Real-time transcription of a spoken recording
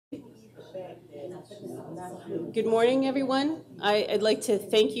Good morning, everyone. I'd like to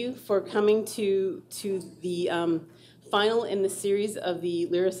thank you for coming to the final in the series of the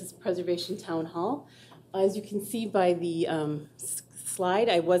LYRASIS Preservation Town Hall. As you can see by the slide,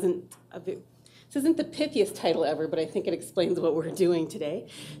 this isn't the pithiest title ever, but I think it explains what we're doing today.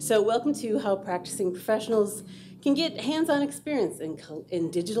 So welcome to how practicing professionals can get hands-on experience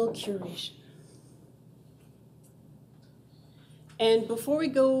in digital curation. And before we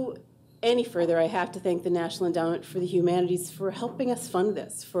go any further, I have to thank the National Endowment for the Humanities for helping us fund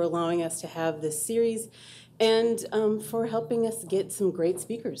this, for allowing us to have this series, and for helping us get some great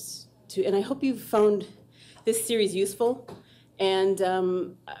speakers. And I hope you've found this series useful, and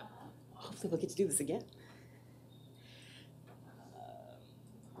hopefully we'll get to do this again.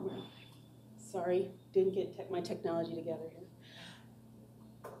 Sorry, didn't get my technology together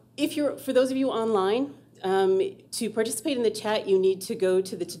here. For those of you online, to participate in the chat, you need to go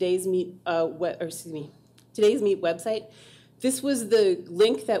to the Today's Meet website. This was the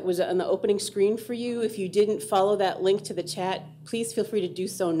link that was on the opening screen for you. If you didn't follow that link to the chat, please feel free to do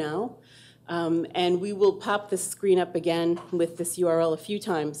so now. And we will pop this screen up again with this URL a few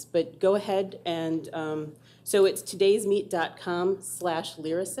times, but go ahead and, so it's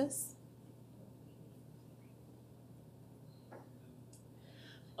todaysmeet.com/lyrasis.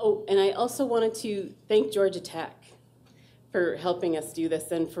 Oh, and I also wanted to thank Georgia Tech for helping us do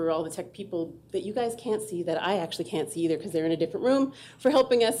this, and for all the tech people that you guys can't see, that I actually can't see either because they're in a different room, for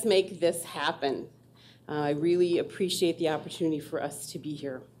helping us make this happen. I really appreciate the opportunity for us to be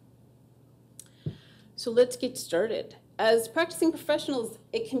here. So let's get started. As practicing professionals,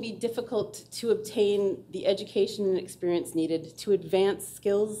 it can be difficult to obtain the education and experience needed to advance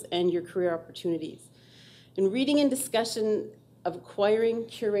skills and your career opportunities. In reading and discussion of acquiring,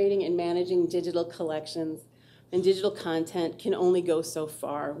 curating, and managing digital collections and digital content can only go so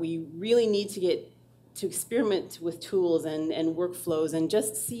far. We really need to get to experiment with tools and workflows and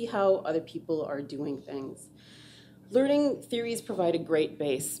just see how other people are doing things. Learning theories provide a great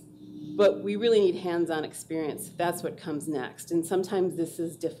base, but we really need hands-on experience. That's what comes next, and sometimes this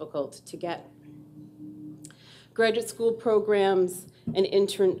is difficult to get. Graduate school programs and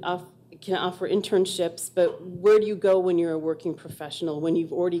can offer internships, but where do you go when you're a working professional, when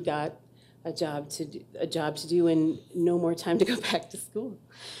you've already got a job to do and no more time to go back to school?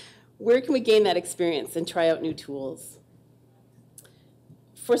 Where can we gain that experience and try out new tools?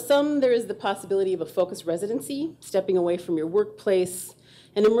 For some, there is the possibility of a focused residency, stepping away from your workplace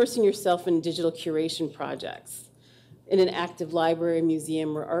and immersing yourself in digital curation projects in an active library,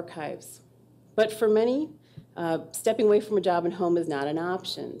 museum, or archives. But for many, stepping away from a job and home is not an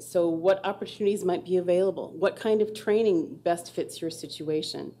option. So what opportunities might be available? What kind of training best fits your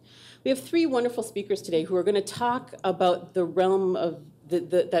situation? We have three wonderful speakers today who are going to talk about the realm of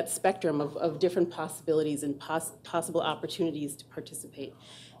that spectrum of different possibilities and possible opportunities to participate.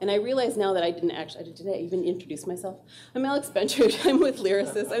 And I realize now that did I even introduce myself? I'm Alex Bentrud. I'm with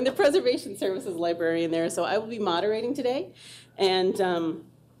LYRASIS. I'm the Preservation Services librarian there, so I will be moderating today and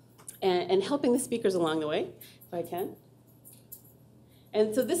helping the speakers along the way, if I can.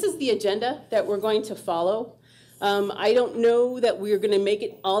 And so this is the agenda that we're going to follow. I don't know that we're going to make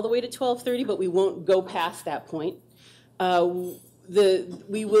it all the way to 12:30, but we won't go past that point.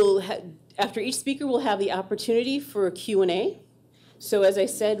 After each speaker, we'll have the opportunity for a Q&A. So as I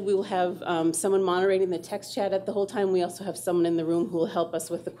said, we will have someone moderating the text chat at the whole time. We also have someone in the room who will help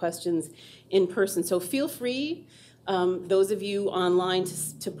us with the questions in person. So feel free, those of you online,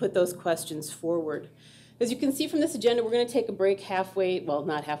 to put those questions forward. As you can see from this agenda, we're going to take a break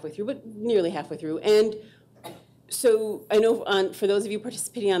not halfway through, but nearly halfway through. And so I know for those of you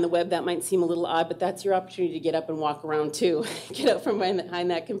participating on the web, that might seem a little odd, but that's your opportunity to get up and walk around too. Get up from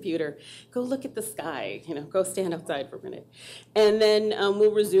behind that computer. Go look at the sky. Go stand outside for a minute. And then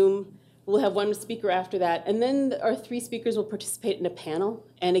we'll resume. We'll have one speaker after that. And then our three speakers will participate in a panel.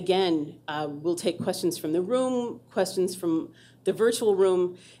 And again, we'll take questions from the room, questions from the virtual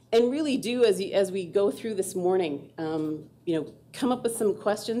room, and really do, as we go through this morning, come up with some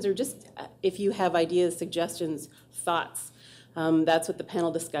questions, or just if you have ideas, suggestions, thoughts. That's what the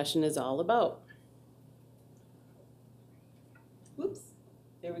panel discussion is all about. Whoops,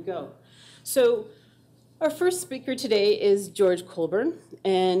 there we go. So our first speaker today is George Colburn,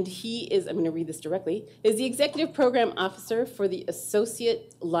 and he is, I'm going to read this directly, is the Executive Program Officer for the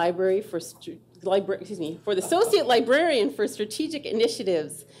Associate Librarian for Strategic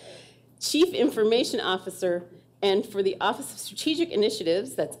Initiatives, Chief Information Officer, and for the Office of Strategic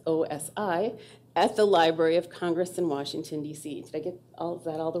Initiatives, that's OSI, at the Library of Congress in Washington, D.C. Did I get all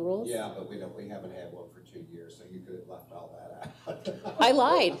the roles? Yeah, but we haven't had one for 2 years, so you could have left all that I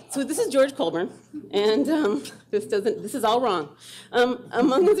lied. So this is George Colburn, and this is all wrong.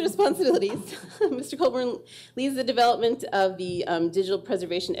 Among his responsibilities, Mr. Colburn leads the development of the Digital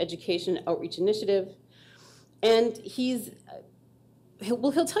Preservation Education Outreach Initiative, and he'll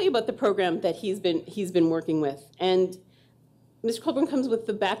tell you about the program that he's been working with. And Mr. Colburn comes with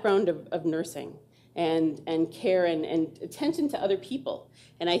the background of nursing and care and attention to other people.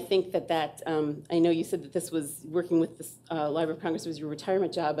 And I think that I know you said that this was working with the Library of Congress was your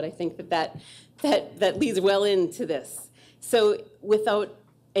retirement job, but I think that leads well into this. So without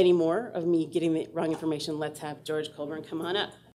any more of me getting the wrong information, let's have George Colburn come on up.